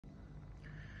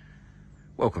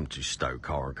Welcome to Stowe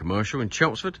Car and Commercial in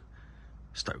Chelmsford.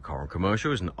 Stowe Car and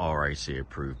Commercial is an RAC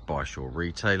approved by-shore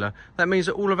retailer. That means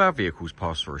that all of our vehicles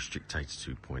pass through a strict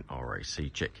 82-point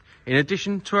RAC check, in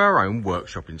addition to our own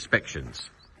workshop inspections.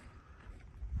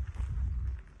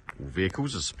 All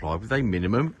vehicles are supplied with a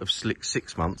minimum of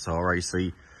 6 months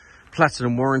RAC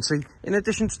Platinum warranty, in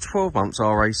addition to 12 months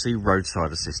RAC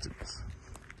roadside assistance.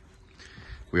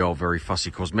 We are very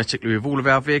fussy cosmetically with all of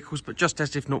our vehicles, but just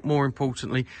as if not more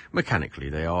importantly, mechanically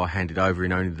they are handed over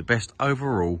in only the best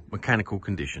overall mechanical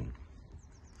condition.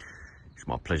 It's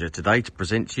my pleasure today to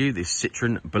present to you this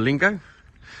Citroen Berlingo,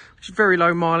 which is very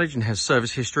low mileage and has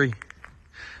service history.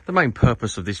 The main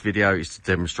purpose of this video is to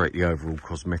demonstrate the overall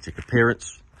cosmetic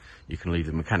appearance. You can leave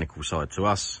the mechanical side to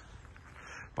us,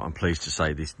 but I'm pleased to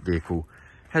say this vehicle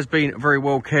has been very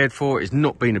well cared for. It's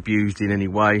not been abused in any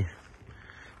way.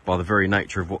 By the very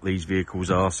nature of what these vehicles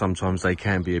are, sometimes they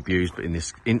can be abused, but in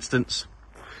this instance,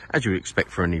 as you would expect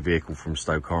for any vehicle from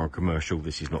Stowe Car and Commercial,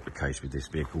 this is not the case with this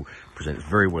vehicle. It presents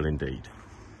very well indeed.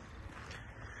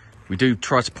 We do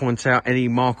try to point out any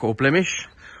mark or blemish.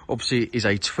 Obviously it is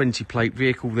a 20 plate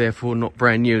vehicle, therefore not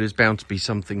brand new. There's bound to be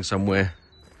something somewhere,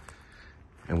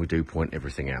 and we do point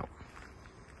everything out.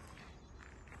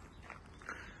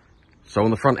 So on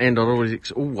the front end, I'd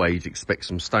always expect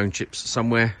some stone chips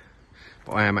somewhere,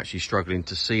 but I am actually struggling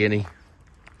to see any.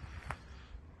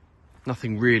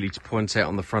 Nothing really to point out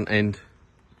on the front end,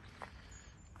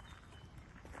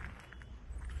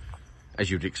 as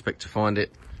you'd expect to find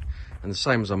it. And the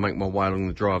same as I make my way along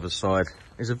the driver's side,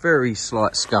 there's a very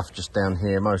slight scuff just down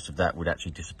here. Most of that would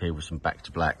actually disappear with some back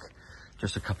to black.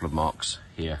 Just a couple of marks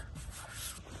here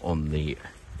on the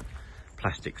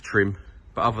plastic trim,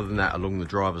 but other than that, along the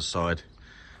driver's side,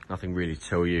 nothing really to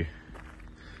tell you.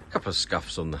 A couple of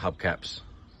scuffs on the hubcaps,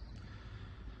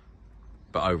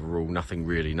 but overall nothing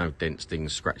really, no dents,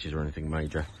 dings, scratches or anything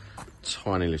major.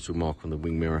 Tiny little mark on the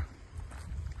wing mirror.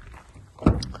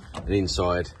 And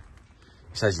inside,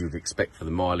 it's as you'd expect for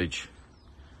the mileage.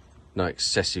 No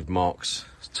excessive marks.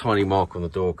 Tiny mark on the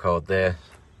door card there.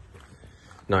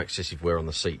 No excessive wear on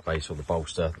the seat base or the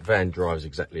bolster. The van drives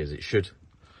exactly as it should.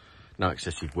 No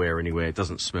excessive wear anywhere. It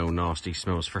doesn't smell nasty,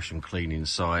 smells fresh and clean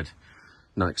inside.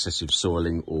 No excessive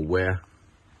soiling or wear.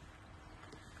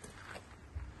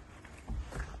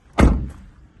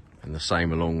 And the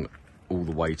same along all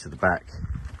the way to the back.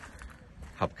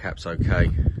 Hubcap's okay.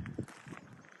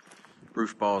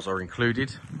 Roof bars are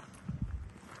included.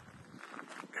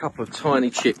 A couple of tiny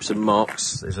chips and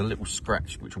marks. There's a little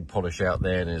scratch which will polish out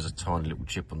there, and there's a tiny little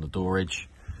chip on the door edge.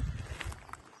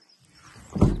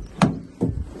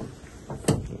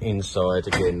 Inside,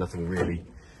 again, nothing really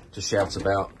to shout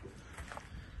about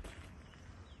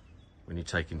when you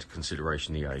take into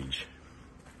consideration the age.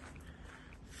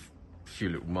 A few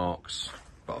little marks,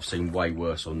 but I've seen way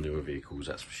worse on newer vehicles,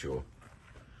 that's for sure.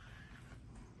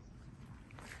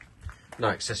 No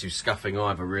excessive scuffing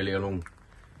either really along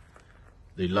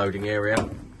the loading area.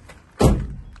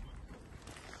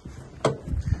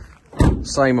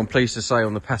 Same, I'm pleased to say,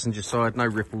 on the passenger side, no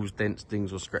ripples, dents,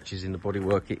 dings or scratches in the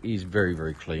bodywork. It is very,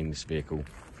 very clean, this vehicle.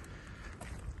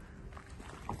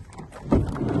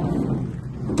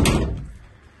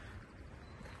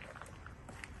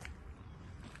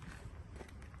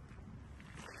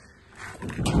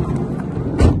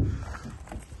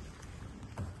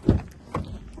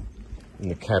 And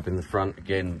the cab in the front,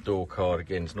 again, door card,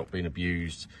 again, it's not been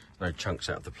abused. No chunks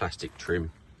out of the plastic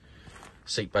trim.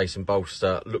 Seat base and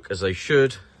bolster look as they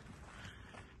should.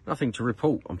 Nothing to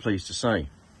report, I'm pleased to say.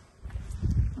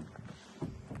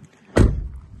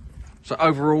 So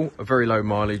overall, a very low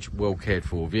mileage, well cared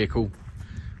for vehicle,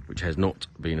 which has not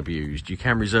been abused. You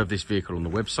can reserve this vehicle on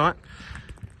the website.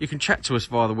 You can chat to us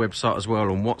via the website as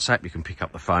well on WhatsApp. You can pick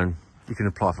up the phone. You can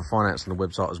apply for finance on the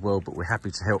website as well, but we're happy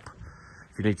to help.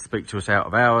 If you need to speak to us out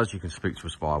of hours, you can speak to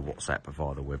us via WhatsApp or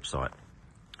via the website.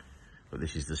 But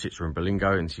this is the Citroen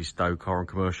Berlingo, and this is Stowe Car and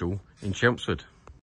Commercial in Chelmsford.